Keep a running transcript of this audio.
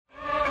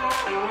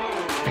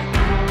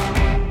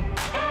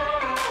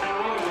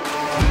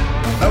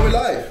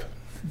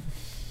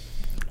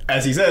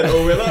As he said,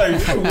 we're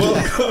live.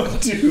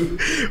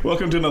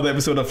 Welcome to another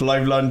episode of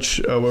Live Lunch,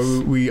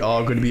 where we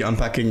are going to be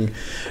unpacking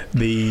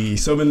the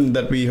sermon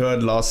that we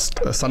heard last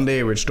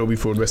Sunday, which Toby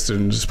Ford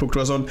Weston spoke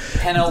to us on.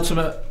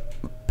 Penultimate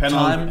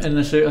time in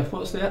the series.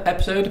 What's the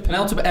episode?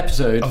 Penultimate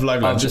episode of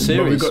Live Lunch. Of the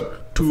series. But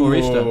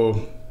we've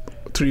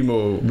got 3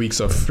 more weeks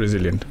of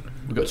Resilient.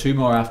 We've got 2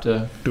 more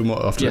after. 2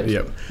 more after.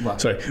 Yeah. Well,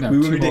 sorry, we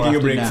will be taking a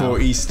break for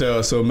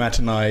Easter, so Matt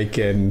and I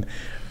can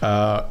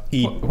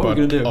eat, what are we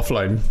gonna do?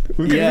 Offline.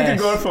 We can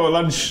go out for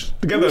lunch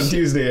together on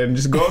Tuesday and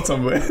just go out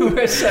somewhere.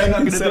 We're so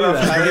not going to do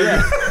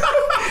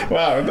that.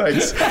 Wow,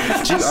 thanks.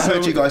 I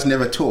heard you guys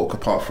never talk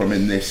apart from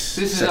in this.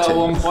 This is setting. our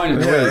one point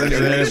of the week.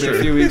 That's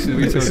A few weeks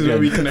this is where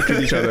we connect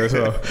with each other as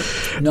well.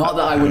 Not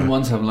that I wouldn't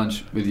want to have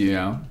lunch with you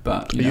now,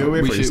 but You're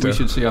away for Easter. we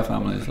should see our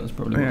families. That's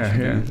probably what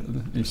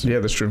we should do. Yeah,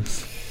 that's true.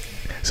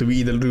 So we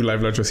either do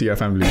live lunch or see our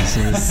families.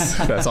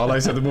 That's all I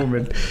say at the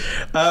moment.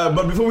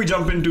 But before we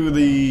jump into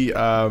the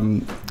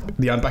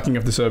unpacking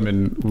of the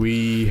sermon,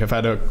 we have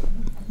had a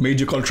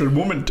major cultural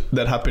moment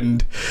that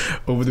happened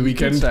over the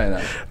weekend. You could say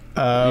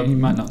that. You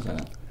might not say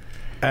that.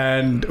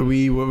 And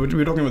we were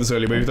talking about this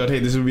earlier, but we thought, hey,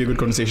 this would be a good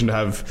conversation to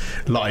have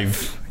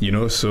live,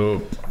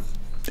 so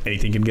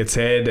anything can get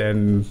said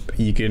and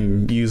you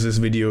can use this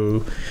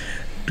video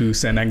to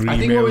send angry emails. I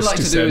think what we like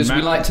to do is we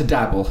like to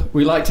dabble.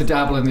 We like to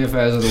dabble in the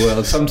affairs of the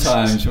world.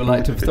 Sometimes we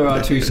like to throw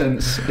our 2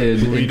 cents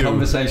in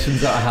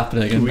conversations that are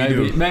happening.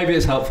 And maybe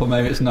it's helpful,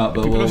 maybe it's not.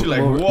 But people are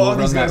like, what are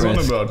these guys on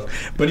about?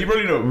 But you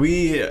probably know,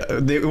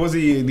 it was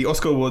the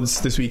Oscar Awards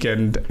this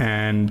weekend,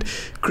 and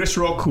Chris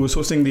Rock, who was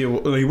hosting he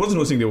wasn't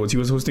hosting the awards, he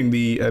was hosting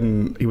he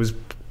was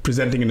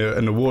presenting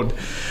an award.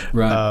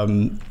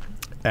 Right.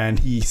 And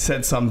he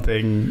said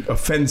something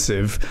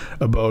offensive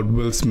about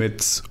Will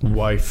Smith's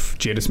wife,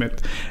 Jada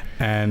Smith.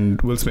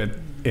 And Will Smith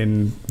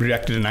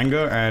reacted in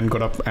anger and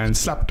got up and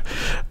slapped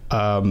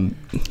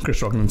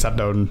Chris Rock and sat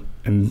down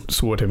and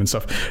swore at him and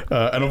stuff.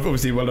 And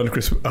obviously, well done,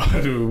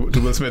 to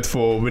Will Smith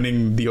for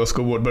winning the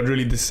Oscar award. But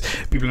really,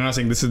 people are now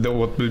saying this is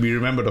what will be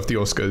remembered of the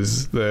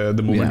Oscars,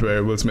 the moment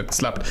where Will Smith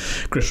slapped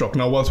Chris Rock.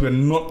 Now, whilst we're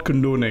not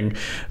condoning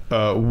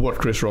what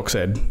Chris Rock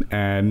said,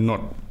 and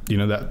not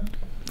that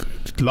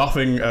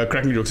laughing,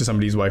 cracking jokes to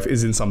somebody's wife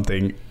isn't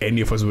something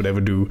any of us would ever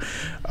do,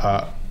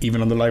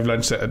 even on the live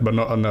lunch set, but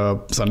not on a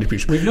Sunday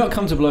preach. We've not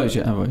come to blows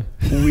yet, have we?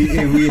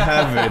 We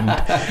haven't,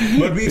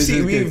 but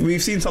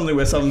we've seen something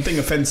where something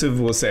offensive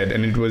was said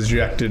and it was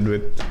reacted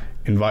with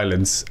in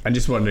violence. I'm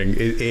just wondering,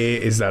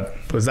 is that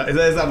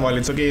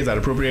violence okay? Is that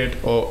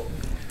appropriate? Or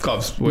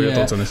Cubs, what are your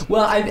thoughts on this?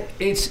 Well,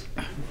 it's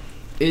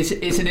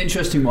an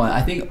interesting one.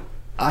 I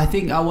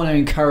think I want to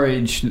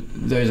encourage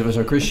those of us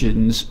who are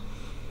Christians,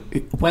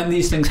 when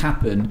these things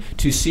happen,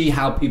 to see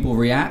how people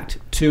react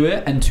to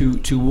it and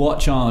to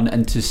watch on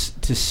and to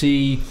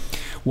see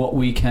what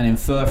we can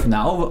infer from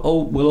that.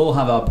 We'll all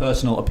have our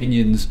personal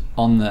opinions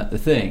on the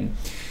thing,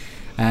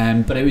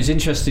 but it was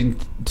interesting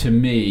to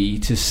me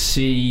to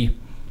see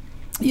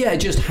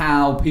just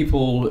how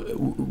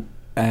people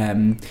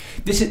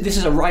this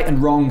is a right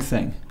and wrong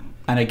thing.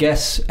 And I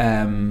guess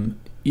when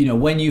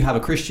you have a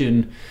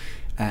Christian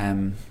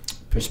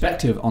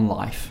perspective on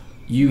life,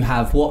 you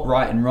have what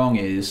right and wrong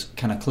is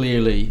kind of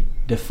clearly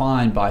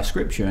defined by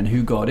Scripture and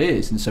who God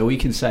is. And so we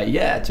can say,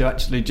 to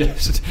actually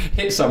just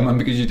hit someone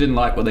because you didn't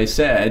like what they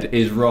said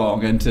is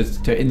wrong, and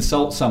to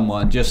insult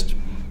someone just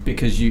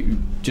because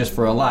just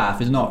for a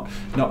laugh is not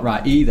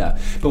right either.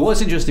 But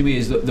what's interesting to me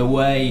is that the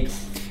way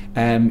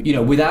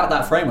without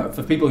that framework,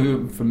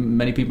 for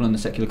many people in the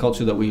secular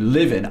culture that we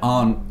live in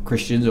aren't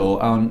Christians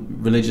or aren't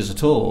religious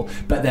at all,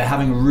 but they're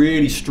having a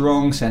really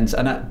strong sense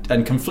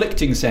and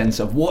conflicting sense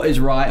of what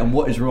is right and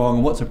what is wrong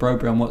and what's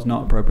appropriate and what's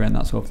not appropriate and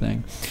that sort of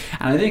thing.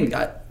 And I think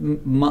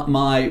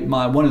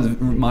one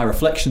of my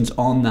reflections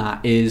on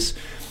that is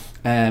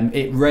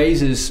it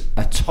raises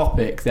a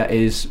topic that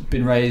has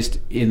been raised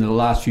in the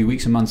last few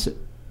weeks and months,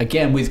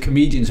 again with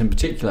comedians in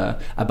particular,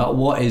 about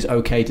what is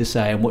okay to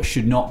say and what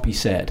should not be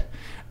said,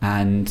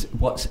 and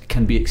what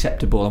can be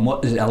acceptable and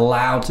what is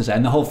allowed to say,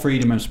 and the whole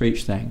freedom of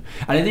speech thing.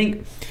 And I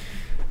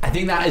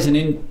think that is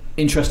an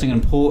interesting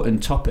and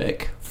important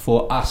topic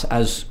for us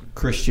as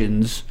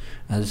Christians,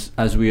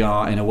 as we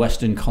are in a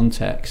Western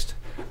context.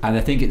 And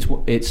I think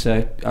it's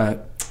a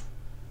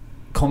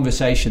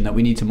conversation that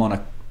we need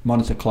to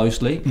monitor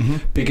closely,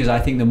 because I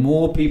think the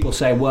more people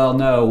say, well,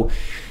 no,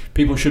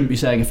 people shouldn't be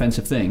saying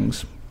offensive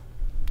things,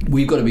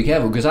 we've got to be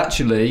careful, because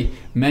actually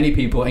many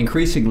people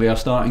increasingly are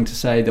starting to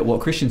say that what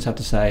Christians have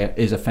to say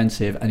is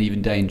offensive and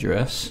even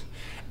dangerous.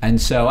 And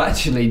so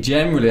actually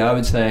generally I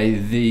would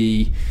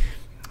say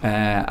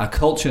a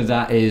culture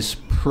that is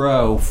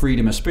pro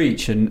freedom of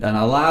speech and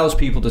allows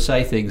people to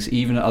say things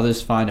even that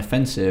others find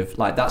offensive,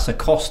 like that's a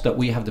cost that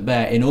we have to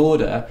bear in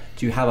order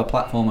to have a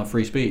platform of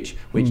free speech,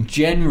 which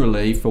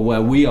generally, for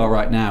where we are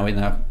right now in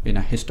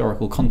a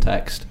historical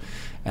context,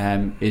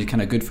 is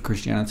kind of good for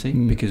Christianity,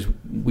 because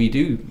we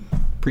do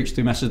preach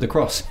the message of the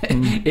cross.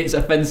 It's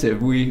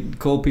offensive. We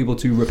call people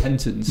to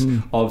repentance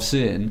of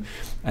sin,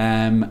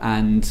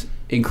 and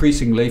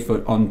increasingly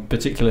on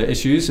particular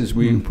issues, as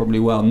we probably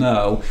well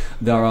know,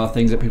 there are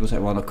things that people say,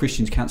 well, no,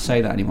 Christians can't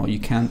say that anymore. You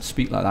can't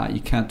speak like that.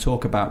 You can't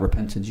talk about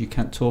repentance. You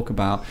can't talk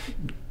about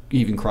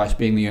even Christ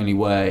being the only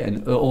way,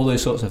 and all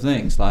those sorts of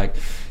things. Like,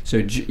 so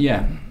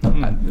yeah,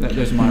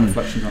 those are my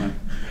reflections on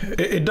it.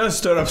 It does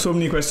stir up so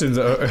many questions.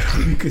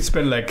 We could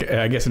spend like,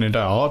 I guess, an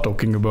entire hour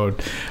talking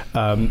about,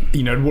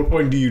 at what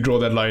point do you draw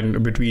that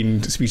line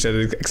between speech that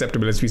is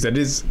acceptable and speech that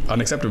is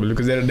unacceptable?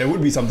 Because there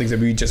would be some things that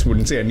we just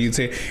wouldn't say, and you'd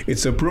say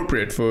it's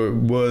appropriate for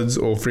words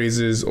or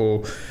phrases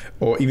or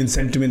even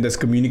sentiment that's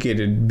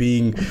communicated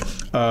being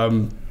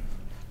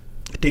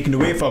taken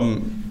away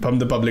from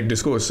the public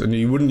discourse, and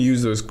you wouldn't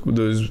use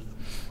those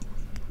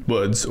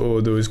words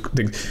or those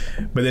things.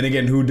 But then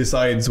again, who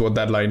decides what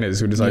that line is?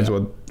 Who decides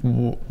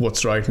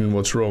what's right and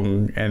what's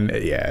wrong? And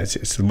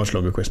it's a much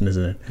longer question,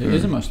 isn't it? It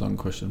is a much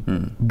longer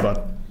question.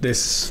 But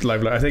this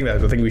live, I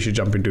think we should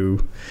jump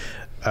into.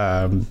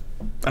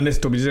 Unless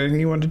Toby, is there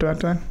anything you wanted to add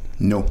to that?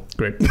 No.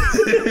 Great.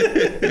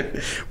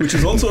 Which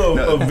is also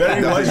a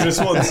very wise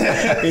response.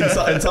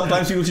 And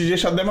sometimes people should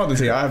just shut them out and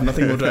say, I have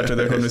nothing more to add to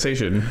their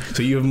conversation.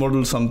 So you have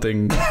modeled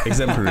something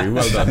exemplary.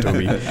 Well done,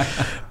 Toby.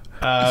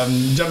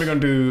 Jumping on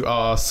to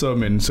our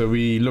sermon. So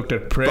we looked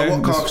at prayer. But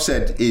what Garth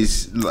said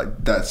is,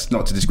 like, that's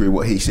not to disagree with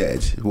what he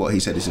said. What he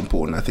said is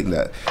important. I think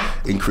that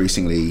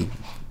increasingly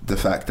the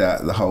fact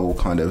that the whole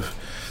kind of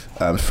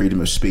freedom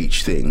of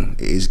speech thing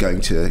is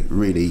going to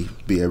really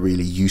be a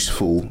really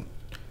useful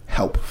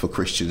help for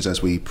Christians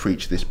as we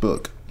preach this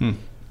book.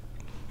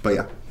 But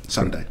yeah,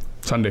 Sunday.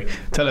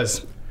 Tell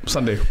us,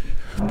 Sunday.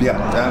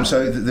 Yeah,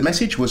 so the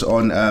message was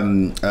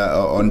on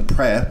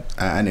prayer,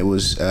 and it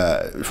was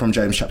from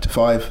James chapter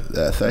 5,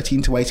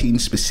 13 to 18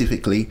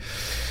 specifically,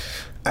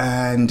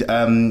 and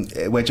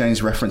where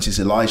James references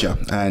Elijah,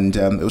 and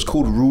it was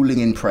called Ruling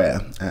in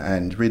Prayer,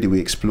 and really we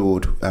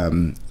explored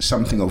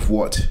something of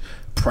what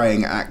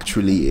praying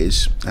actually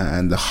is,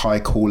 and the high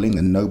calling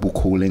and noble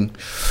calling,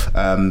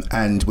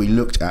 and we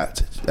looked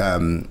at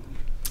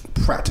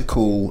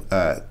practical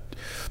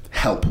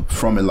help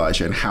from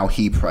Elijah and how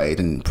he prayed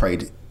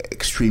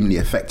extremely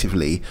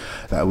effectively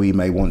that we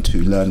may want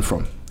to learn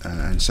from,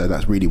 and so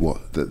that's really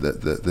what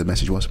the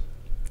message was.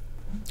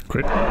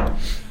 Great.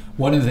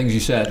 One of the things you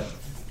said,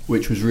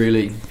 which was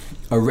really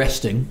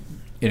arresting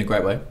in a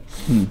great way,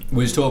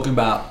 was talking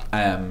about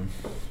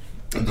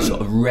the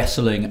sort of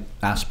wrestling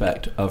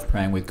aspect of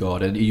praying with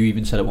God, and you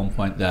even said at one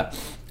point that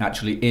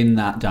actually in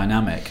that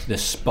dynamic, the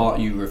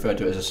you referred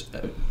to it as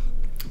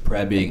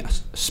prayer being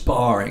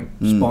sparring,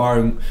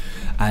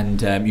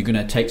 and you're going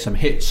to take some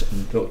hits,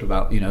 and talked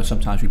about,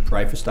 sometimes we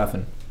pray for stuff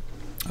and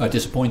are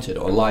disappointed,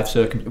 or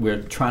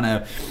we're trying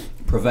to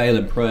prevail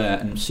in prayer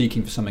and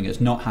seeking for something that's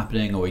not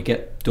happening, or we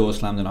get doors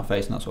slammed in our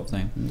face and that sort of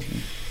thing.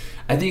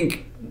 I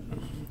think,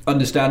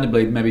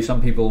 understandably, maybe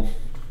some people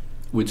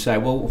would say,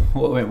 well,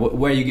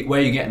 where are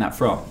you getting that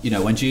from?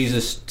 When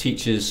Jesus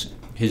teaches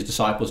his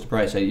disciples to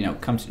pray,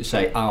 come to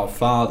say, Our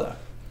Father,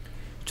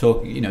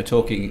 talking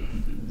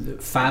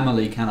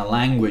family kind of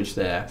language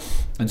there.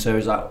 And so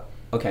it's like,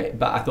 okay,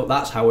 but I thought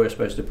that's how we're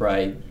supposed to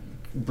pray.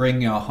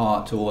 Bring our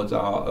heart towards the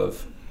heart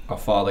of our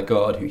Father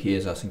God, who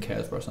hears us and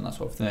cares for us and that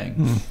sort of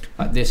thing.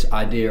 Like this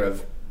idea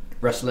of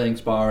wrestling,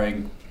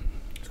 sparring,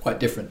 it's quite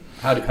different.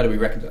 How do we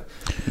reckon that?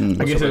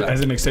 I guess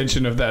as an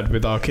extension of that,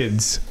 with our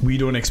kids, we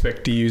don't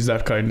expect to use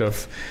that kind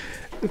of...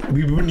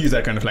 We wouldn't use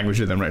that kind of language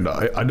with them right now.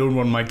 I don't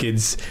want my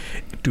kids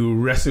to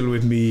wrestle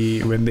with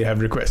me when they have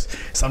requests.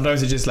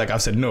 Sometimes it's just like,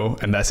 I've said no,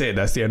 and that's it.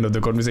 That's the end of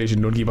the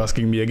conversation. Don't keep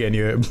asking me again.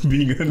 You're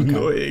being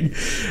annoying.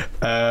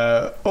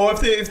 Or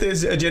if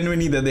there's a genuine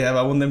need that they have,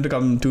 I want them to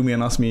come to me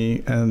and ask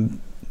me,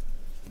 and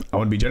I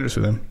want to be generous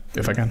with them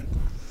if I can.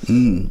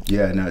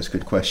 Yeah, no, it's a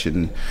good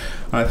question.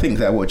 I think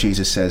that what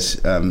Jesus says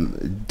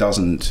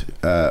doesn't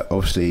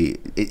obviously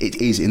it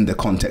is in the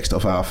context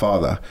of our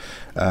Father,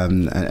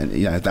 and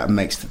that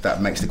makes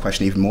the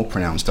question even more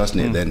pronounced, doesn't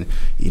it? Then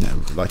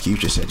like you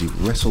just said, you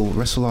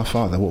wrestle our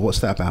Father. What's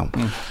that about?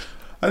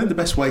 I think the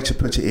best way to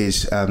put it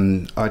is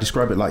I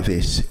describe it like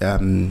this: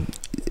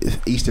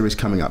 Easter is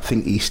coming up.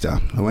 Think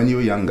Easter. When you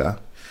were younger,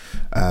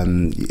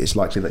 it's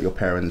likely that your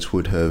parents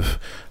would have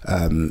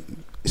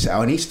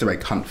an Easter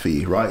egg hunt for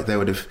you, right? They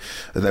would have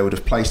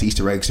placed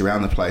Easter eggs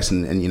around the place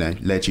and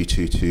led you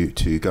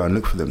to go and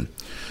look for them.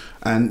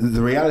 And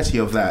the reality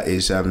of that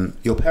is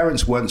your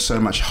parents weren't so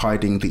much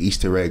hiding the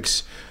Easter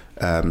eggs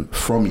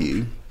from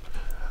you;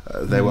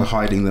 they were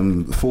hiding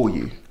them for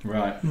you.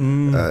 Right.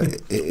 They're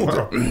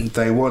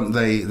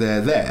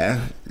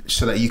there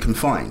so that you can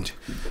find,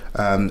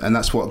 and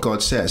that's what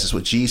God says. That's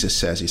what Jesus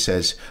says. He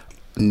says,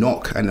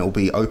 "Knock and it will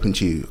be open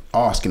to you.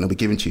 Ask and it will be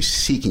given to you.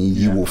 Seek and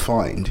you will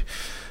find."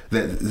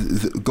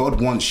 That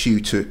God wants you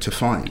to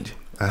find,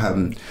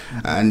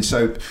 and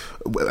so,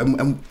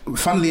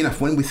 funnily enough,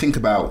 when we think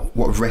about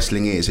what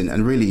wrestling is,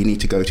 and really you need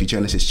to go to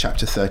Genesis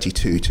chapter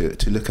 32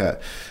 to look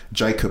at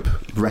Jacob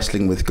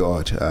wrestling with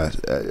God.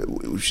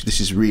 This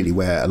is really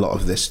where a lot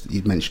of this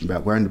you mentioned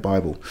about where in the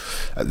Bible,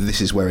 this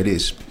is where it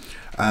is.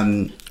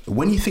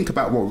 when you think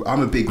about what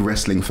I'm a big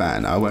wrestling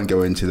fan, I won't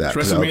go into that.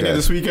 WrestleMania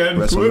this weekend.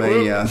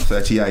 WrestleMania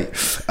 38.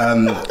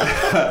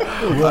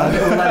 We'll edit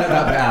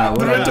that bit out.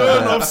 The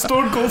return of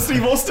Stone Cold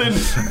Steve Austin.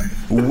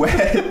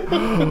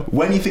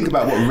 When you think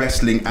about what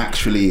wrestling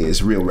actually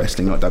is, real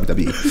wrestling, not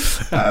WWE,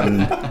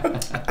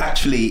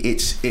 actually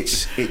it's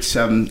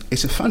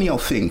a funny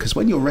old thing, because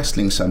when you're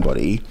wrestling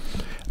somebody,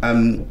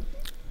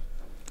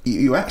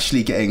 you're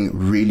actually getting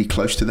really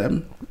close to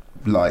them,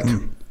 like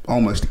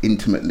almost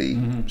intimately.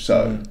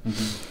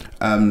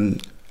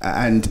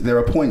 And there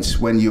are points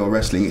when you're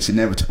wrestling, it's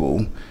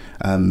inevitable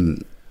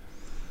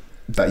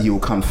that you'll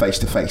come face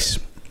to face.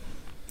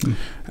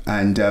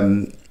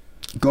 And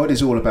God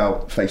is all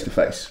about face to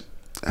face.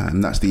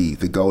 And that's the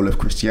goal of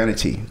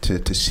Christianity,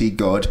 to see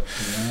God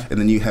in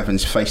the new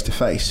heavens face to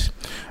face.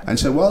 And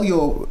so while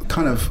you're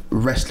kind of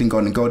wrestling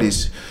God, and God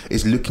is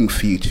looking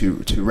for you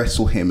to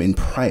wrestle him in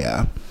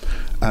prayer,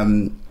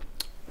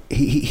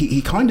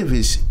 he kind of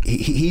is,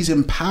 he's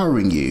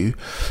empowering you,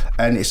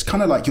 and it's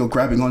kind of like you're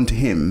grabbing onto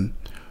him,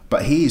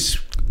 but he's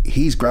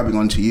grabbing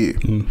onto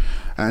you.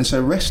 And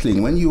so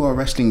wrestling, when you are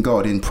wrestling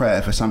God in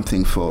prayer for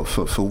something for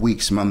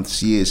weeks,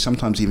 months, years,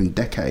 sometimes even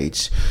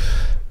decades,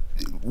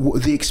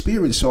 the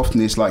experience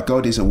often is like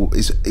God is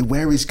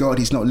where is God?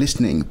 He's not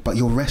listening, but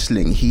you're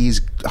wrestling.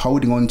 He's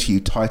holding on to you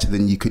tighter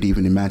than you could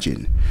even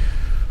imagine.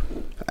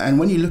 And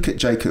when you look at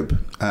Jacob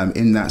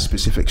in that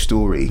specific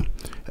story,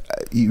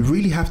 you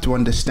really have to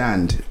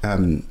understand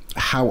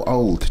how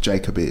old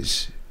Jacob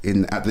is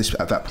at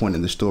that point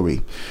in the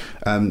story.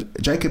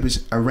 Jacob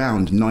is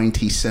around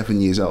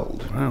 97 years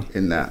old. Wow.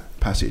 In that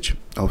passage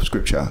of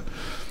scripture,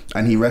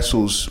 and he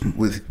wrestles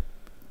with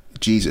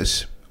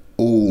Jesus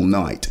all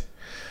night.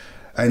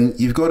 And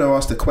you've got to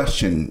ask the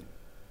question,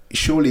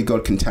 surely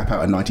God can tap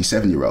out a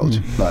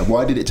 97-year-old? Like,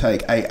 why did it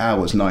take 8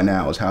 hours, 9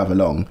 hours, however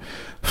long,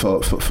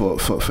 for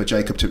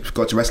Jacob for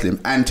God to wrestle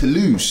him and to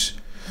lose?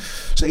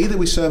 So either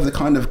we serve the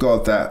kind of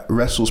God that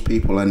wrestles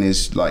people and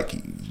is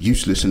like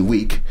useless and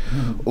weak,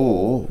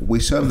 or we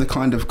serve the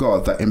kind of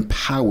God that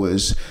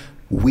empowers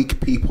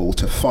weak people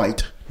to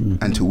fight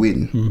and to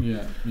win.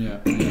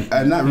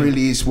 And that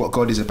really is what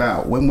God is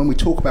about. When we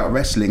talk about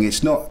wrestling,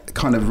 it's not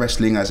kind of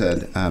wrestling as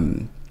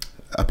an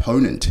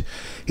opponent.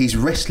 He's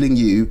wrestling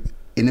you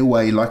in a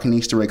way like an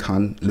Easter egg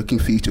hunt, looking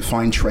for you to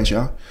find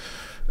treasure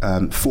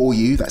for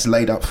you that's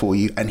laid up for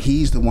you, and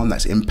he's the one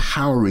that's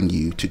empowering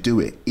you to do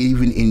it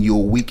even in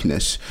your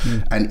weakness.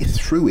 And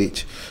through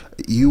it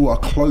you are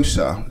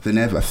closer than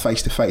ever,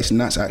 face to face. And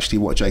that's actually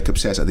what Jacob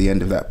says at the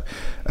end of that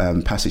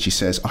passage. He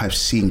says, I have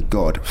seen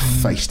God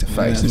face to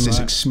face. There's this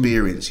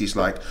experience. He's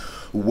like,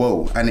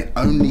 whoa. And it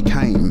only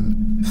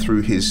came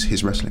through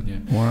his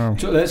wrestling. Wow.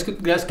 So let's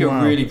go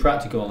really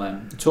practical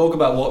then. Talk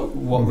about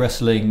what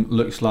wrestling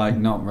looks like,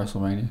 not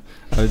WrestleMania.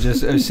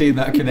 I've seen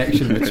that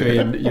connection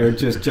between you're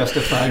just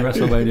justifying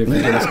WrestleMania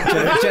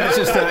for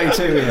Genesis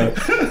 32 here.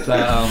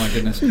 Like, oh my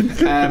goodness.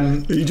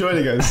 Are you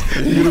joining us?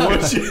 You're gonna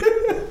watch it?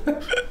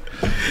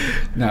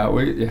 No,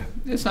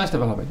 it's nice to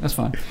have a hobby. That's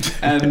fine.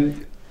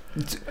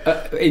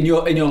 In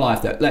your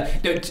life though,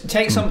 like,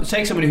 take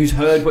somebody who's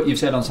heard what you've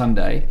said on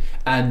Sunday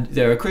and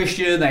they're a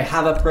Christian, they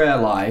have a prayer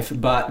life,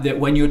 but that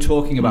when you're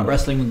talking about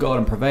wrestling with God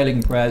and prevailing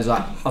in prayer, it's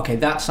like, okay,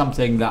 that's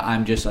something that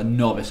I'm just a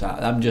novice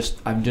at. I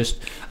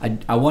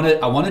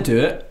want to do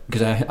it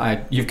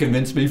because you've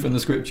convinced me from the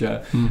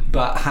scripture,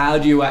 but how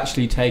do you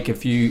actually take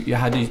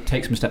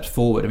some steps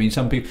forward? I mean,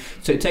 some people,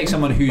 so take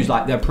someone who's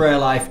like, their prayer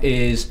life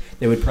is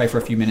they would pray for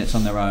a few minutes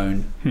on their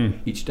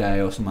own each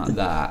day or something like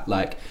that.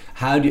 Like,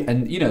 how do you,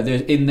 and you know,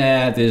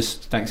 there's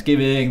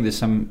Thanksgiving, there's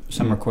some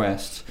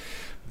requests,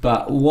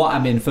 but what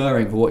I'm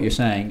inferring for what you're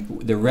saying,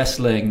 the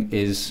wrestling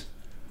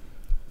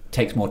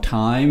takes more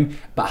time,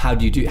 but how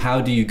do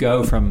you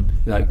go from,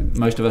 like,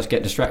 most of us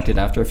get distracted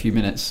after a few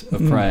minutes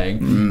of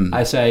praying.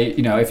 I say,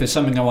 you know, if there's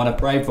something I want to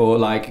pray for,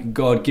 like,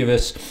 God give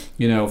us,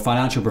 you know,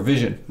 financial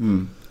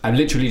provision. I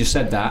literally just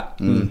said that.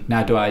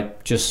 Now, do I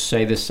just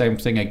say the same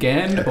thing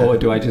again, or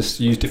do I just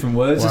use different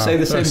words to say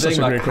the same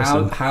thing? Like,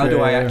 how do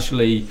I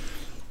actually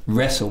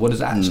wrestle? What does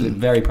that actually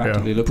very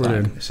practically look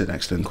like? It's an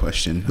excellent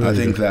question. Really, I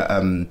think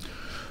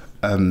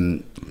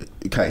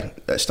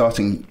that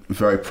starting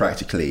very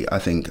practically, I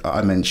think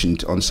I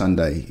mentioned on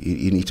Sunday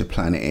you need to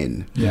plan it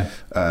in.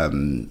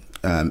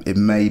 It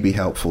may be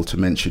helpful to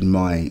mention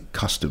my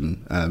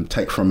custom.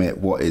 Take from it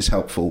what is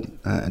helpful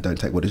and don't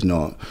take what is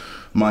not.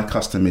 My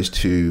custom is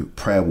to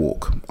prayer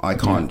walk. I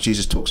can't.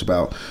 Jesus talks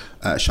about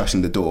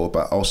shutting the door,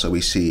 but also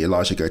we see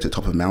Elijah go to the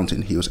top of a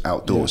mountain. He was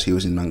outdoors. He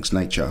was amongst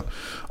nature.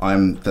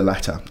 I'm the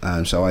latter.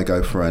 So I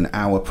go for an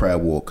hour prayer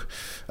walk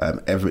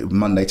every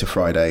Monday to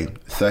Friday.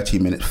 30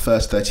 minutes.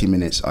 First 30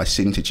 minutes I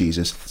sing to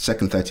Jesus.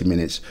 Second 30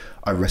 minutes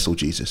I wrestle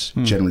Jesus.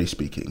 Generally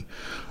speaking,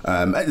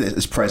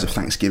 there's prayers of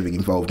thanksgiving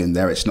involved in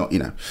there. It's not, you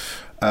know.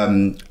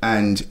 And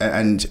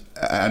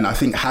I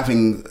think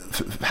having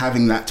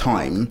that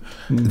time,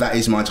 that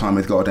is my time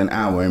with God, an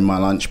hour in my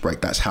lunch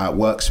break. That's how it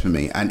works for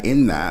me. And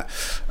in that,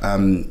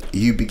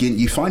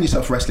 you find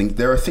yourself wrestling.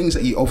 There are things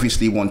that you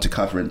obviously want to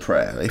cover in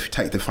prayer. If you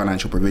take the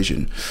financial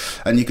provision,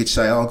 and you could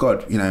say, "Oh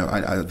God,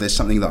 there's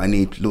something that I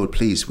need. Lord,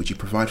 please, would you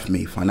provide for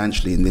me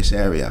financially in this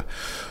area?"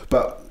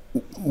 But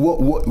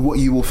what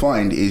you will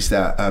find is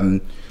that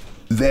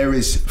there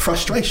is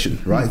frustration,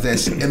 right?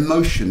 There's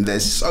emotion.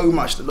 There's so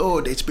much.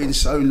 Lord, it's been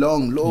so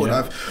long. Lord,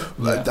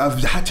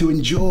 I've had to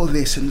endure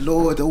this, and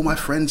Lord, all my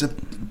friends are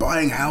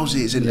buying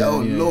houses, and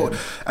Lord,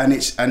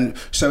 and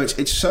so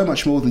it's so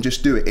much more than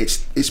just do it.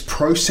 It's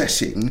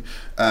processing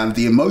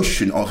the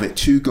emotion of it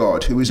to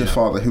God, who is a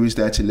Father, who is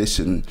there to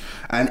listen,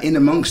 and in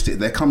amongst it,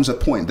 there comes a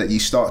point that you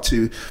start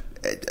to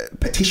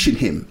petition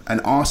him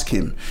and ask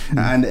him,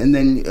 and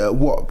then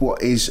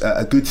what is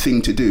a good thing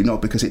to do,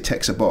 not because it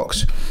ticks a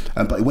box,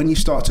 but when you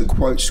start to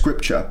quote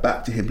scripture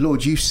back to him.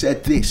 Lord, you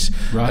said this,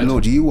 and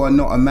Lord, you are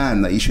not a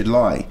man that you should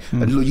lie,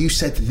 and Lord, you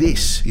said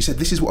this. You said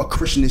this is what a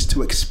Christian is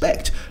to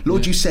expect.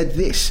 Lord, you said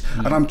this,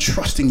 and I'm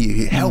trusting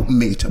you. Help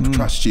me to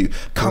trust you.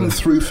 Come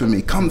through for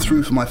me. Come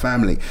through for my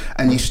family.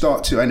 And you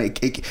start to, and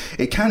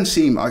it can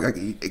seem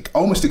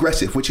almost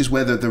aggressive, which is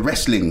where the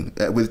wrestling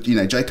with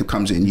Jacob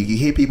comes in. You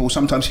hear people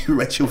sometimes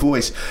raise your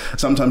voice,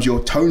 sometimes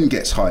your tone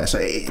gets higher, so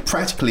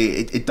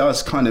it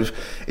does kind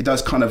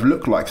of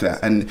look like that.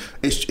 And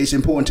it's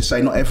important to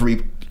say not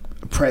every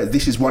prayer,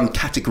 this is one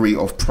category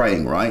of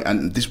praying, right?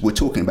 And this, we're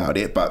talking about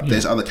it, but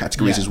there's other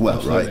categories as well,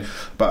 absolutely. Right?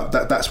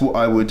 But that's what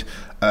I would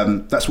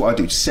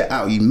do.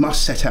 You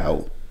must set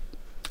out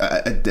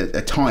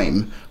a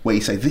time where you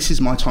say, this is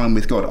my time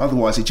with God.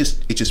 Otherwise it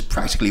just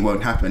practically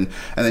won't happen.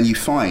 And then you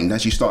find,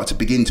 as you start to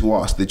begin to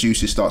ask, the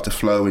juices start to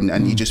flow,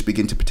 and you just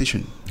begin to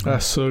petition.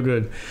 That's so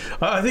good.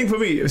 I think for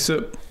me,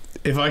 so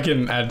if I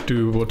can add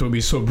to what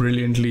Toby so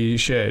brilliantly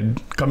shared,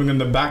 coming on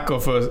the back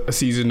of a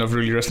season of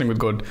really wrestling with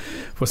God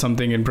for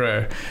something in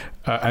prayer,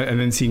 and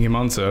then seeing him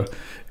answer,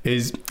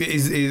 is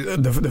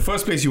the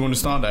first place you want to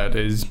start at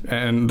is,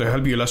 and to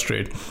help you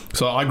illustrate.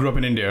 So I grew up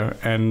in India,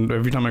 and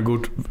every time I go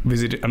to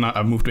visit, and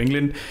I moved to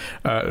England,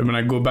 when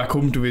I go back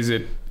home to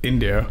visit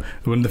India,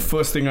 the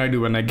first thing I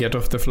do when I get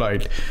off the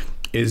flight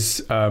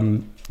is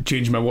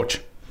change my watch.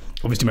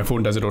 Obviously my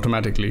phone does it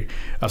automatically.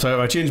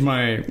 So I change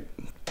my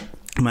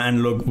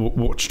analog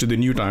watch to the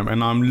new time,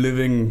 and I'm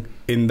living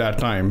in that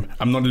time.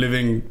 I'm not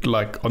living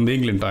like on the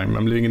England time,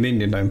 I'm living in the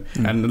Indian time.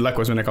 And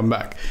likewise when I come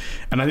back.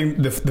 And I think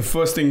the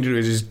first thing to do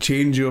is just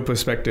change your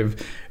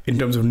perspective in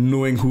terms of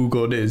knowing who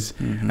God is,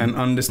 and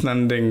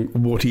understanding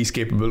what he's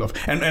capable of.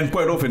 And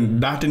quite often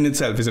that in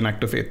itself is an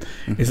act of faith.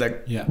 It's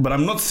like, but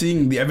I'm not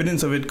seeing the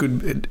evidence of it.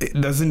 It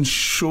doesn't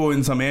show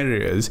in some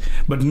areas,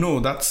 but no,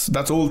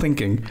 that's all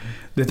thinking.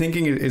 The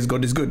thinking is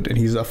God is good, and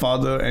he's a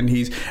father, and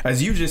he's,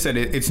 as you just said,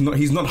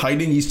 he's not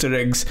hiding Easter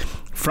eggs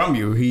from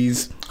you,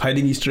 he's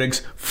hiding Easter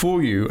eggs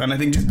for you. And I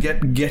think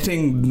just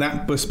getting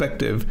that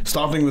perspective,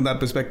 starting with that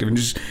perspective, and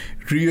just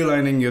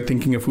realigning your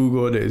thinking of who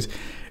God is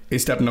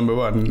step number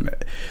one.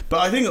 But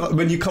I think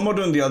when you come out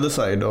on the other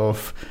side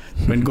of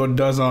when God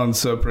does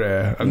answer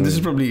prayer, and this is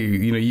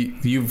probably,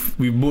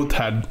 we've both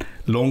had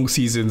long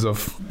seasons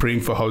of praying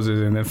for houses,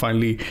 and then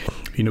finally,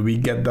 we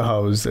get the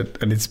house,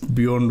 and it's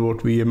beyond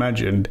what we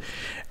imagined,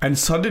 and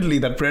suddenly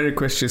that prayer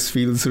request just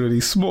feels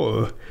really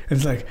small. And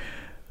it's like,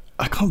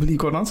 I can't believe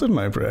God answered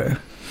my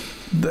prayer.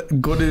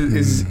 God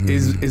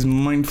is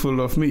mindful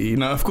of me.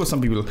 Now, of course,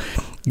 some people,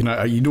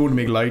 you don't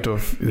make light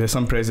of. There's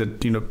some prayers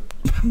that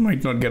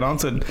might not get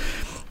answered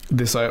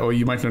this side, or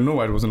you might not know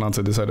why it wasn't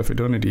answered this side of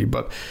eternity.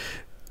 But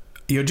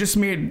you're just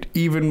made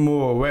even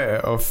more aware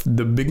of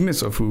the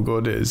bigness of who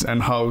God is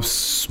and how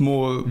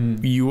small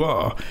you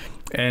are,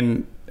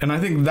 and I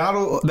think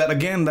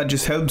that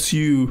just helps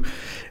you.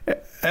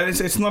 And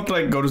it's not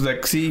like God is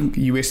like, see,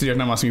 you wasted your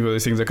time asking me for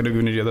these things, I could have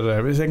given you the other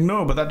time. It's like,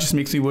 no, but that just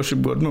makes me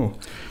worship God. No.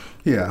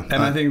 Yeah.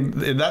 And I think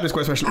that is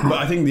quite special. But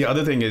I think the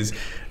other thing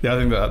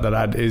that I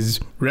had is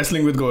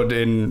wrestling with God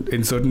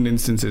in certain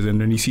instances. And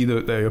when you see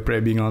your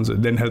prayer being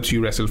answered, then helps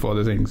you wrestle for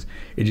other things.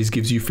 It just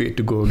gives you faith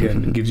to go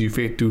again. It gives you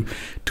faith to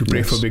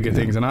pray for bigger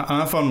things. And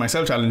I found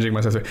myself challenging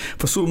myself.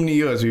 For so many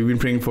years, we've been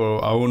praying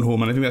for our own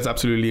home. And I think that's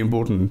absolutely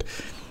important.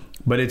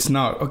 But it's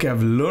now, okay,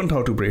 I've learned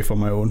how to pray for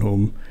my own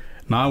home.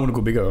 Now I want to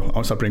go bigger.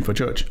 I'll start praying for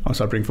church. I'll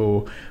start praying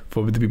for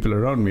the people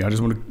around me. I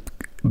just want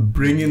to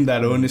bring in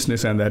that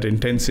earnestness and that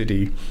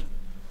intensity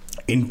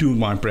into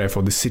my prayer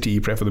for the city,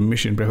 prayer for the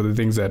mission, prayer for the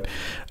things that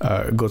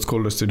God's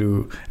called us to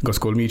do, God's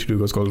called me to do,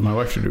 God's called my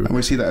wife to do. And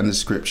we see that in the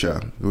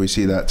scripture. We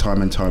see that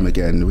time and time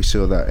again. We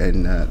saw that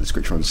in the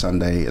scripture on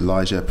Sunday.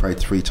 Elijah prayed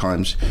 3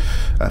 times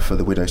for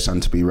the widow's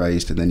son to be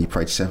raised, and then he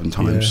prayed 7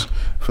 times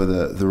for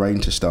the rain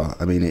to start.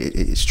 I mean,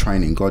 it's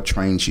training. God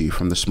trains you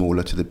from the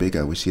smaller to the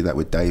bigger. We see that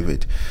with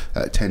David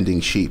tending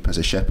sheep as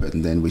a shepherd,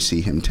 and then we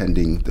see him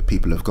tending the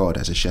people of God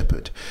as a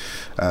shepherd.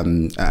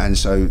 And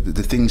so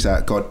the things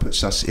that God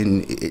puts us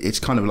in,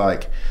 it's kind of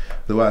like,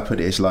 the way I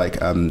put it is like,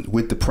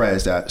 with the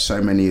prayers that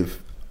so many of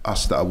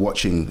us that are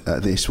watching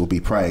this will be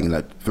praying,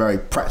 like very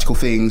practical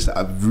things that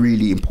are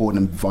really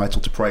important and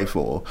vital to pray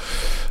for,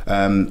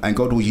 and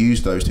God will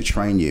use those to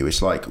train you.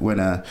 It's like when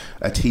a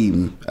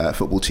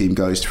football team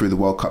goes through the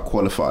World Cup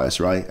qualifiers,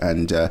 right,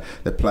 and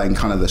they're playing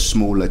kind of the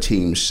smaller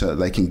teams so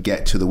they can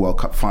get to the World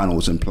Cup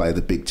finals and play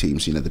the big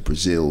teams, the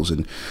Brazils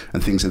and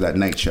things of that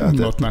nature.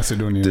 North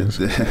Macedonia.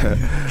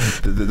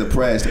 The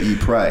prayers that you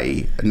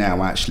pray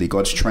now, actually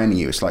God's training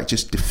you. It's like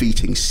just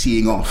defeating,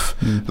 seeing off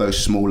those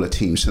smaller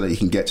teams so that you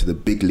can get to the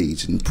big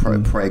leads and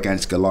pray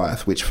against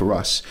Goliath, which for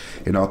us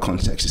in our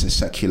context is a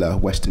secular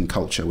Western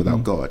culture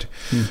without God.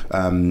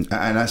 And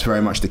that's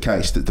very much the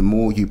case, that the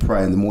more you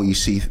pray and the more you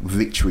see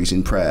victories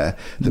in prayer,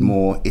 the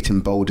more it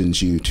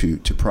emboldens you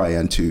to pray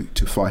and to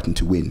fight and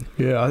to win.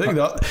 Yeah, I think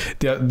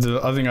the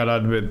other thing I'd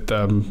add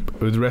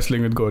with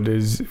wrestling with God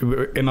is,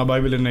 in our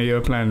Bible in a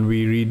Year plan,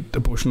 we read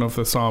a portion of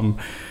the Psalm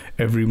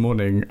every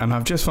morning, and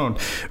I've just found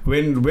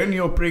when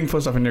you're praying for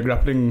stuff and you're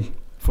grappling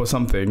for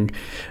something,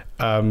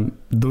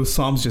 those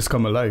psalms just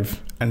come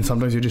alive, and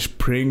sometimes you're just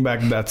praying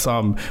back that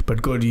psalm.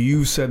 But God,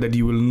 you said that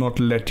you will not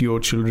let your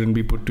children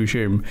be put to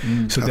shame,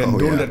 so then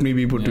don't let me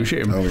be put to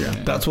shame.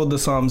 That's what the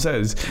psalm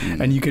says.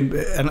 And you can,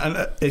 and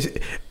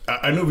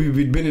I know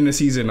we've been in a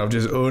season of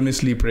just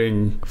earnestly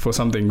praying for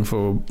something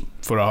for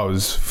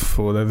hours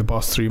for the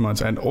past 3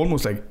 months, and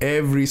almost like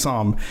every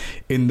psalm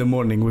in the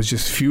morning was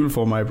just fuel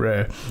for my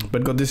prayer.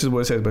 But God, this is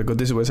what it says. But God,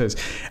 this is what it says.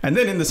 And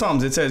then in the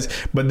Psalms it says,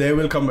 but there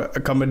will come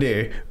a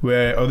day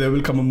where, or there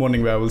will come a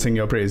morning where I will sing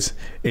your praise,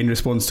 in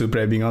response to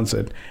prayer being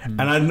answered.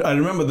 And I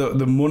remember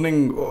the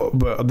morning,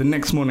 the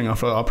next morning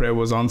after our prayer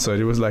was answered,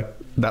 it was like,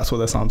 that's what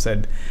the Psalm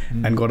said.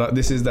 And God,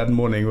 this is that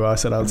morning where I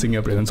said I'll sing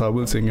your praise, and so I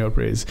will sing your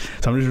praise.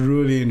 So I'm just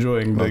really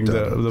enjoying doing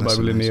the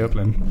Bible in the Year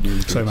plan.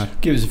 Really sorry, man.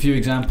 Give us a few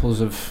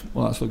examples of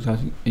what that's looked like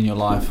in your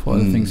life. What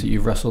are the things that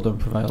you've wrestled and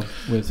prevailed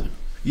with?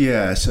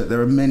 Yeah, so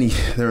there are many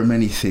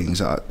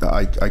things. I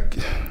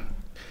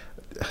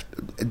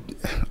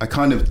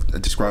kind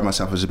of describe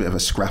myself as a bit of a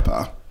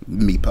scrapper.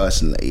 Me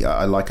personally,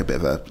 I like a bit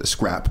of a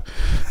scrap.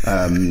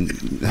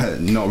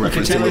 Not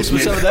reference to Will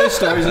Smith. Some of those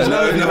stories as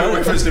well. No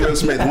reference to Will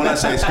Smith. When I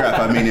say scrap,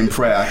 I mean in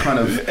prayer.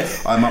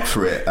 I'm up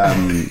for it.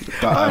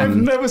 But I've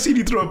never seen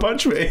you throw a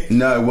punch, mate.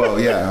 No, well,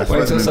 yeah.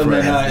 Wait till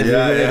Sunday night.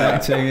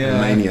 Acting,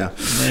 mania.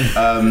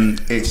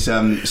 It's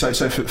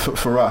so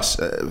for us,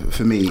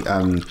 for me.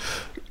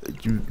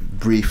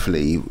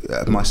 Briefly,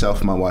 myself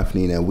and my wife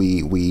Nina,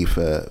 we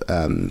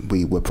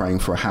were praying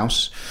for a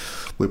house.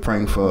 We're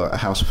praying for a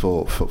house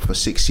for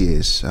 6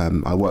 years.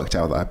 I worked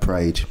out that I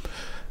prayed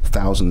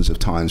thousands of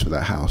times for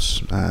that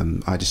house.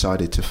 I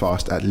decided to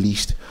fast at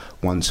least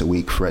once a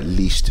week for at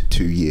least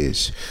 2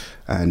 years,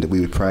 and we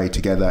would pray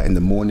together in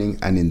the morning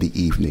and in the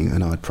evening,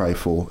 and I'd pray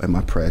in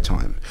my prayer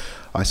time.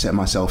 I set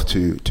myself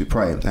to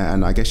pray,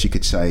 and I guess you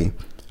could say,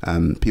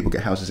 people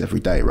get houses every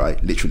day,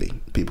 right? Literally,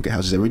 people get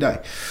houses every day.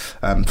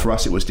 For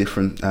us, it was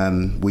different.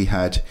 We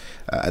had,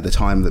 at the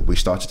time that we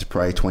started to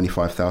pray,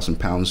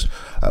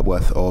 £25,000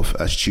 worth of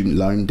student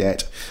loan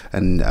debt,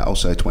 and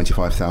also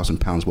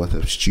 £25,000 worth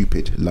of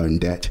stupid loan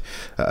debt,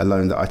 a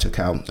loan that I took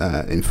out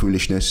in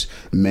foolishness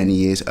many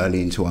years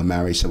early into our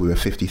marriage. So we were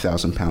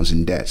 £50,000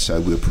 in debt.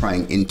 So we were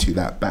praying into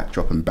that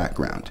backdrop and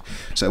background.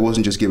 So it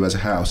wasn't just give us a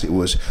house, it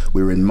was,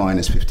 we were in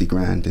minus 50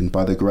 grand. And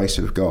by the grace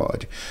of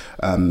God,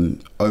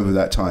 over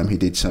that time, he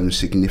did some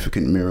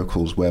significant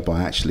miracles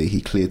whereby actually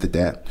he cleared the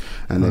debt,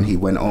 and then he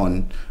went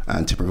on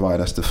to provide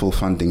us the full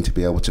funding to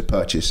be able to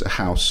purchase a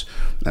house,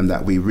 and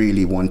that we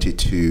really wanted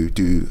to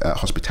do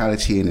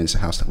hospitality in. It's a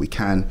house that we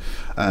can.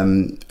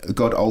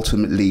 God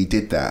ultimately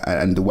did that,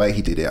 and the way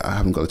he did it, I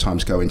haven't got the time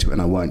to go into it,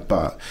 and I won't,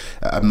 but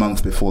a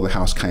month before the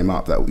house came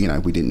up, that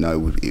we didn't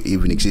know it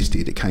even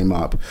existed, it came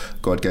up.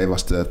 God gave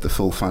us the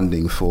full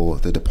funding for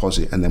the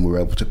deposit, and then we were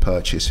able to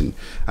purchase, and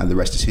the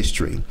rest is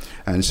history.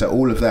 And so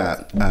all of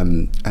that,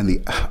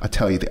 I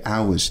tell you, the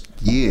hours,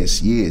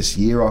 years,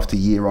 year after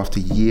year after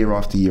year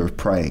after year of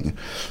praying,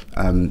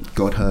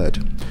 God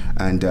heard,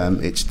 and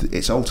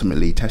it's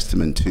ultimately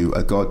testament to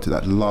a God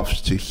that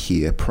loves to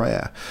hear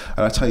prayer.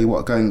 And I tell you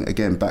what, going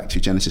again back to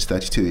Genesis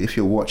 32, if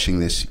you're watching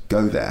this,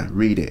 go there,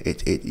 read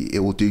it. It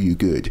will do you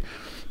good.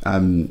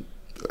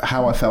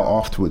 How I felt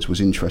afterwards was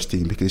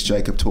interesting, because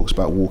Jacob talks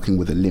about walking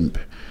with a limp.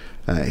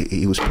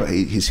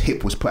 His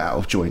hip was put out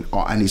of joint,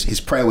 and his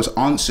prayer was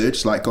answered.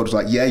 It's like God was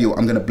like, yeah,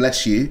 I'm going to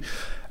bless you,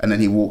 and then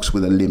he walks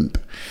with a limp.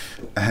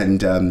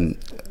 And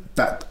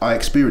that I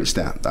experienced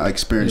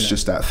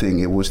just that thing.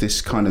 It was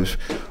this kind of,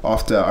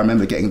 after I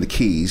remember getting the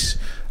keys,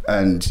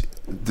 and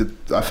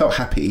I felt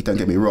happy, don't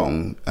get me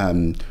wrong,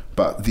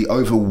 but the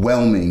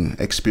overwhelming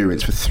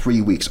experience for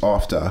 3 weeks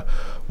after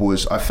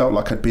was, I felt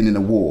like I'd been in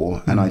a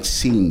war, and I'd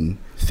seen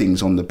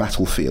things on the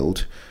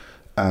battlefield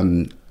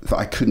that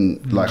I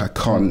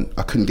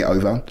couldn't get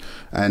over.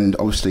 And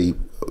obviously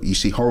you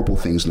see horrible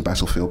things on the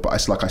battlefield, but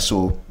it's like I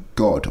saw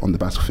God on the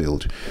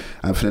battlefield.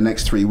 And for the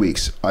next 3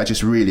 weeks, I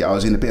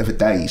was in a bit of a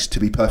daze, to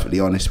be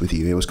perfectly honest with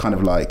you. It was kind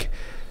of like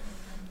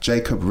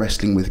Jacob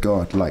wrestling with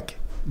God, like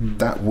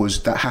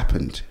that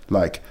happened.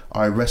 Like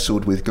I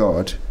wrestled with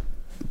God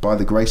by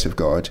the grace of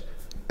God,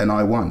 and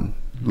I won.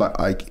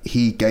 Like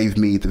he gave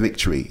me the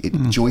victory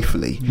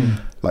joyfully.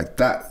 Like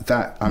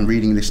that I'm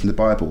reading this in the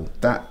Bible.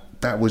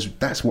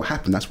 That's what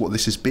happened. That's what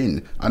this has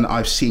been. And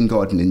I've seen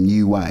God in a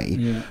new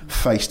way,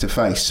 face to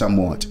face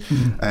somewhat.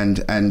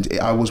 And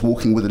I was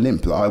walking with a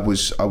limp. I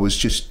was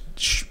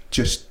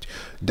just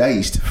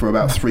dazed for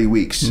about 3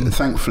 weeks.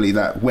 Thankfully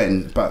that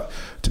went, but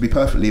to be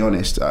perfectly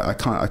honest, I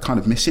kind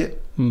of miss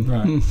it.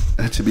 Right.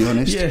 To be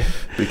honest,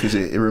 because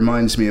it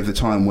reminds me of the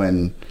time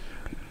when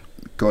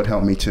God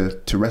helped me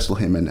to wrestle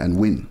him and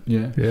win.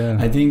 Yeah.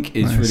 I think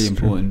it's really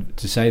important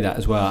to say that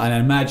as well. And I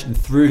imagine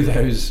through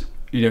those,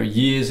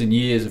 years and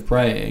years of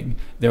praying,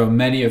 there are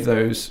many of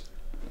those,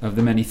 of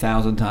the many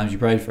thousand times you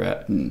prayed for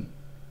it.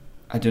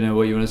 I don't know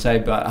what you want to say,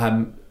 but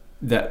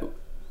that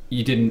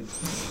you didn't.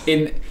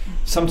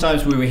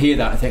 Sometimes when we hear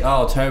that, I think,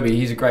 oh, Toby,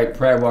 he's a great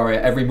prayer warrior.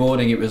 Every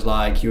morning it was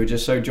like you were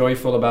just so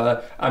joyful about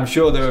that. I'm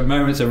sure there were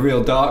moments of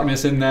real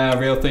darkness in there,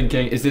 real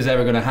thinking, is this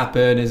ever going to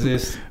happen? Is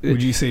this...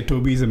 Would you say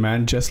Toby's a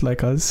man just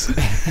like us?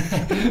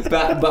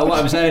 but what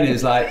I'm saying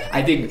is, like,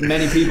 I think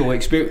many people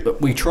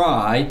we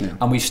try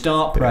and we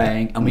start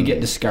praying and we get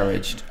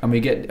discouraged, and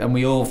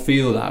we all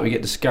feel that we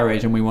get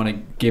discouraged and we want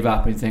to give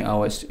up and think,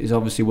 oh, it's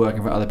obviously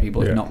working for other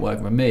people, it's not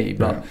working for me.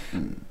 But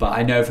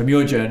I know from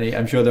your journey,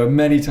 I'm sure there are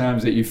many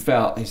times that you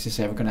felt, is this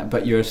ever going to happen?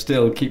 But you're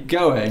still keep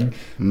going.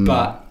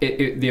 But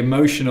the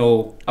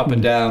emotional up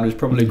and down was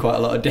probably quite a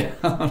lot of down.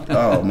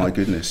 Oh my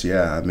goodness,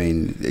 yeah. I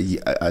mean,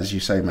 as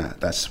you say, Matt,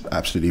 that's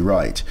absolutely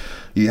right.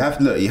 You're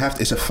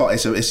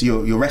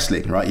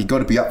wrestling, right? You've got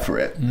to be up for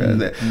it.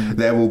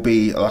 There will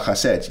be, like I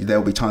said, there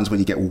will be times when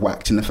you get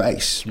whacked in the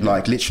face,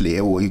 like literally,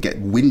 or you get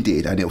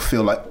winded and it'll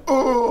feel like,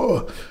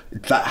 oh,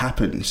 that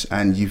happens,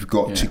 and you've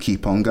got to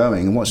keep on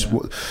going. And what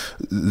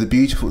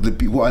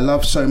I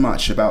love so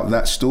much about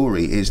that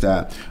story is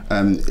that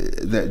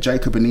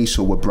Jacob and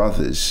Esau were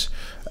brothers.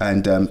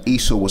 And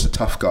Esau was a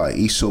tough guy.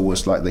 Esau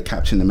was like the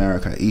Captain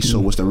America. Esau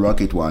was the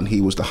rugged one.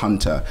 He was the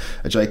hunter.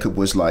 Jacob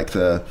was like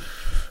the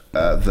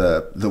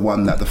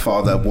one that the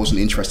father wasn't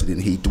interested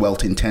in. He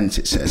dwelt in tents,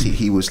 it says.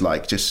 He was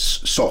like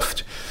just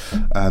soft.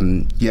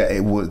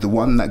 It was the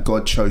one that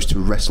God chose to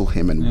wrestle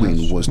him and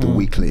win was the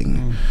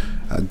weakling.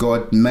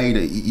 God made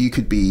it. You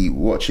could be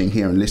watching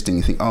here and listening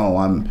and think, oh,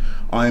 I'm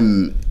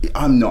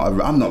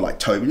not like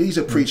Toby. He's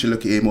a preacher.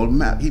 Look at him. Or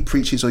Matt, he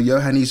preaches. Or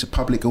Johan, he's a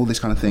public. All this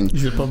kind of thing.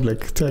 He's a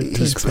public.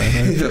 Thanks,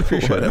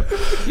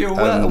 You're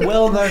a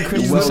well-known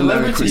Christian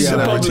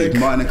celebrity.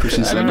 Minor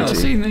Christian celebrity. I've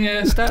not seen the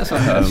stats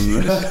on that.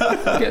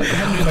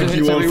 Thank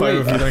you, all five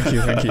of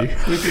you. Thank you.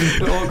 We can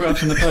put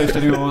autographs in the post.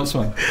 Anyone wants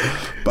one.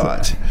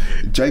 But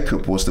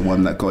Jacob was the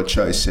one that God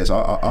chose. Says,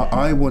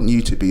 I want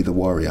you to be the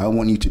warrior. I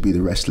want you to be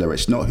the wrestler.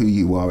 It's not who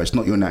you are. It's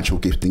not your natural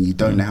gifting. You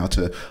don't know how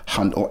to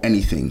hunt or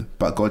anything.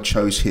 But God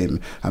chose him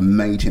and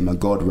made him a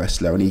God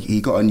wrestler, and he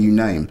got a new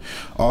name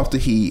after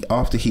he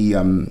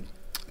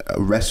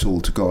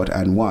wrestled God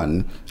and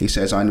won. He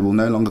says, I will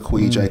no longer call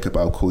you Jacob,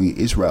 I'll call you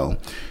Israel.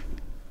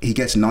 He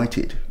gets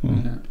knighted.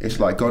 It's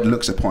like God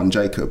looks upon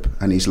Jacob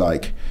and he's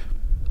like,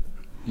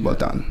 well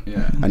done.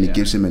 And he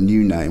gives him a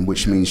new name,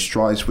 which means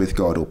strives with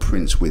God or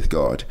prince with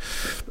God.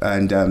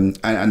 And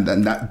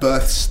that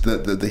births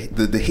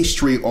the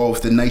history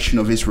of the nation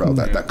of Israel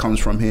that comes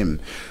from him.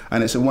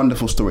 And it's a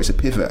wonderful story. It's a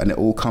pivot, and it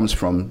all comes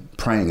from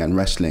praying and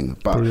wrestling.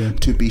 But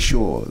to be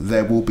sure,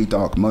 there will be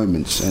dark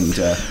moments, and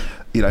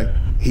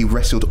he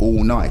wrestled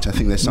all night. I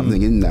think there's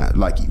something in that,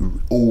 like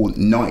all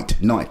night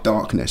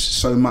darkness.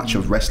 So much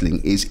of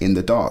wrestling is in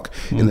the dark.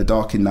 In the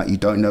dark, in that you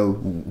don't know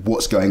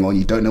what's going on,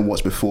 you don't know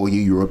what's before you,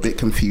 you're a bit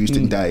confused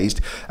and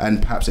dazed,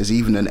 and perhaps there's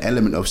even an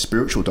element of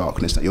spiritual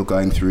darkness that you're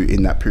going through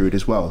in that period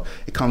as well.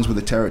 It comes with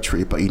the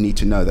territory, but you need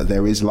to know that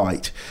there is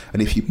light,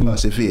 and if you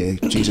persevere,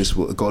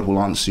 God will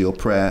answer your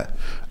prayer.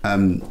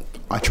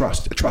 I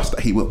trust that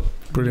he will.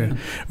 Brilliant.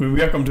 We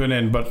have come to an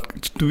end,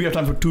 but do we have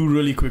time for two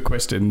really quick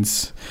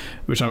questions,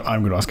 which I'm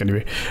going to ask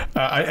anyway?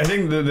 I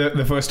think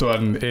the first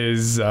one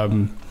is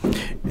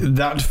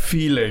that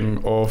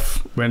feeling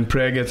of when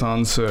prayer gets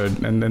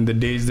answered, and then the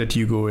days that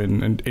you go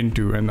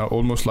into, and are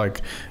almost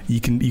like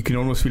you can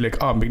almost feel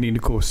like, I'm beginning to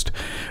coast,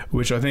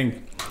 which I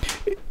think,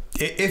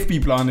 if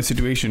people are in a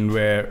situation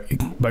where,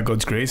 by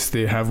God's grace,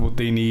 they have what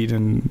they need,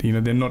 and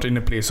they're not in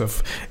a place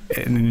of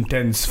an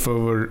intense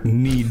fervor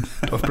need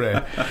of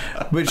prayer,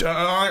 which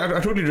I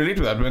totally relate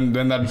to that.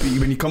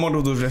 When you come out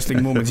of those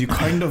wrestling moments, you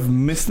kind of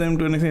miss them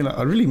to anything. Like,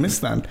 I really miss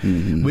that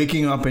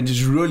waking up and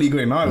just really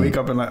going. Now I wake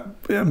up and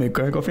make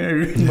coffee and I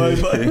read my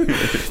Bible.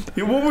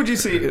 What would you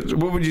say?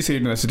 What would you say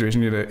in that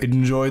situation?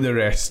 Enjoy the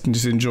rest and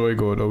just enjoy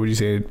God, or would you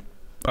say?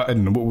 I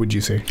don't know, what would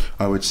you say?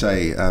 I would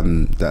say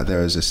that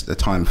there is a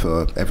time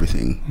for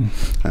everything,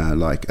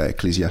 like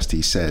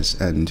Ecclesiastes says.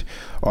 And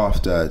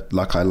after,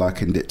 like I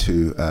likened it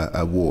to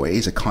a war, it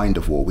is a kind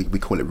of war. We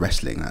call it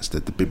wrestling. That's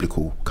the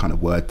biblical kind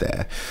of word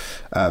there.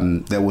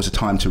 There was a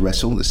time to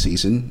wrestle, the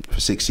season. For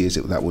 6 years,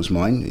 that was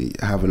mine.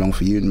 However long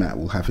for you, and Matt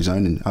will have his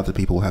own, and other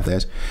people will have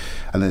theirs.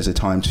 And there's a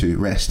time to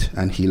rest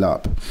and heal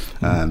up.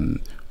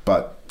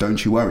 But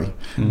don't you worry.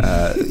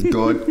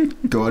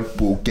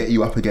 God will get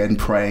you up again,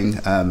 praying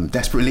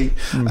desperately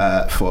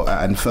for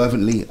and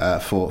fervently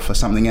for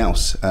something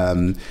else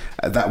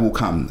that will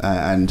come.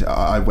 And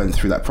I went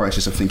through that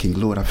process of thinking,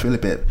 Lord, I feel a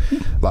bit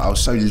like I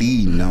was so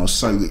lean, I was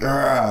so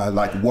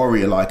like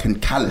warrior-like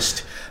and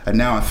calloused. And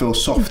now I feel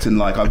soft and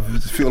like I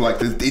feel like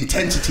the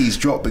intensity's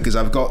dropped because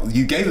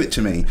you gave it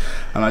to me.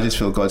 And I just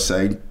feel God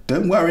saying,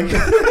 don't worry.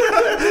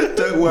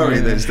 Don't worry,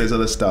 there's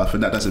other stuff.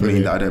 And that doesn't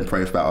mean that I don't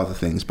pray about other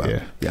things.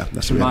 But yeah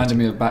that's reminded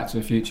me of Back to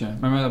the Future.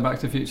 Remember Back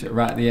to the Future?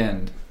 Right at the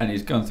end, and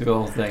he's gone through the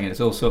whole thing and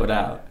it's all sorted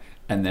out.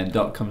 And then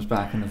Doc comes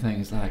back and the thing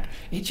is like,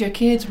 it's your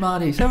kids,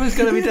 Marty. Something's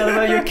going to be done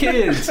about your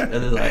kids. And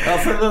it's like, oh,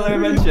 for a little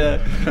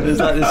adventure. And it's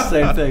like this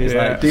same thing. It's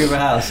like, do you have a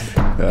house?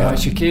 No,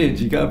 it's your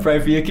kids. You got to pray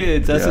for your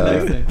kids. That's the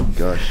next thing.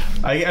 Gosh.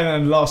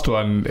 And last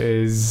one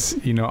is,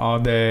 are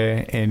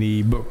there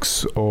any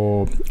books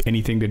or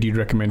anything that you'd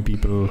recommend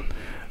people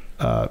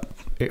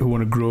who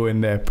want to grow in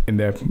their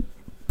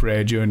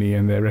prayer journey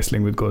and their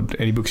wrestling with God?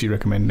 Any books you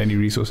recommend? Any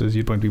resources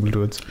you'd point people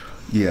towards?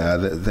 Yeah,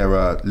 there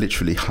are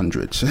literally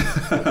hundreds,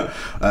 but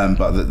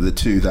the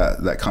two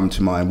that come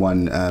to mind,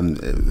 one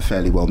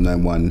fairly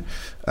well-known one,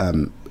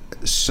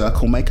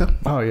 Circle Maker.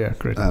 Oh yeah,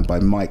 great. By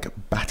Mark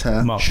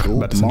Batterson.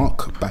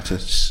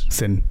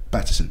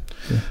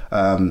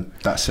 Yeah.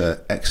 That's an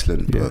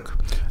excellent book.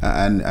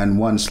 And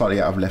one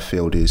slightly out of left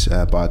field is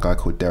by a guy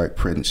called Derek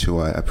Prince, who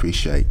I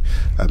appreciate,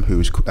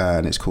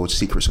 and it's called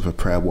Secrets of a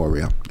Prayer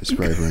Warrior. It's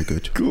very, very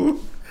good.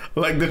 Cool.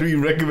 Like that we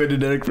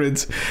recommended Derek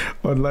Prince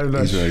on Live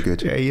Lunch. He's very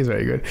good. Yeah, he is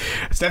very good.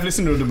 Steph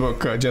listened to the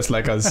book Just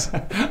Like Us. I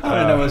don't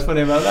know what's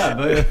funny about that,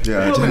 but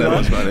yeah, I don't know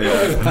what's funny.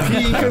 Yeah.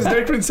 Because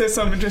Derek Prince says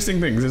some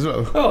interesting things as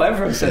well. Oh,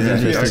 everyone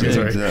says interesting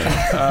things.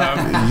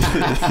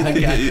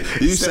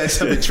 You said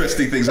some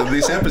interesting things on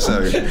this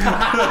episode.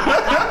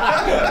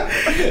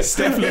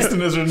 Steph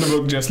Liston has written a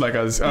book Just Like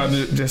Us. A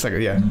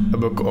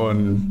book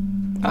on.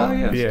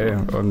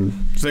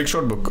 It's like a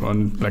short book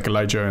on like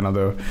Elijah and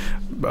other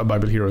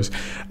Bible heroes.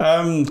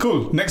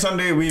 Cool. Next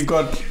Sunday we've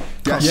got.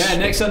 Yeah,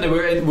 next Sunday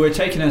we're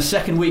taking a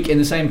second week in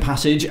the same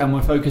passage, and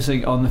we're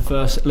focusing on the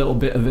first little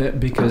bit of it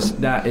because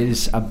that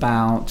is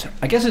about.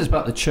 I guess it's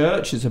about the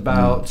church. It's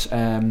about.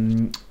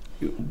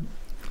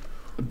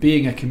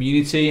 Being a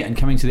community and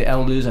coming to the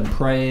elders and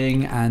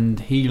praying and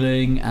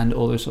healing and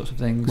all those sorts of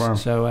things. Wow.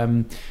 So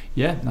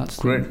that's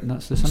great.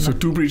 That's the Sunday. So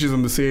two preachers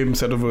on the same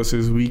set of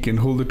verses. We can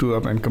hold the two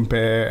up and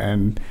compare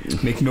and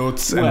make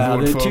notes and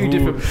vote for two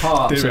different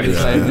parts of the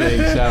same thing.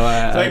 So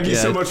thank you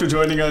so much for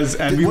joining us.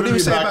 And what do you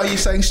say about you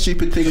saying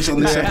stupid things on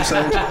this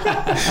episode?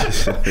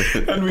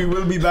 And we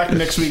will be back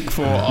next week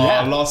for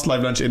our last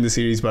live lunch in the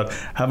series. But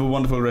have a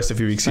wonderful rest of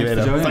your week. See you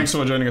later. Thanks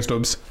for joining us,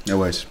 Tobes. No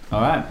worries.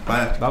 All right.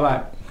 Bye.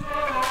 Bye.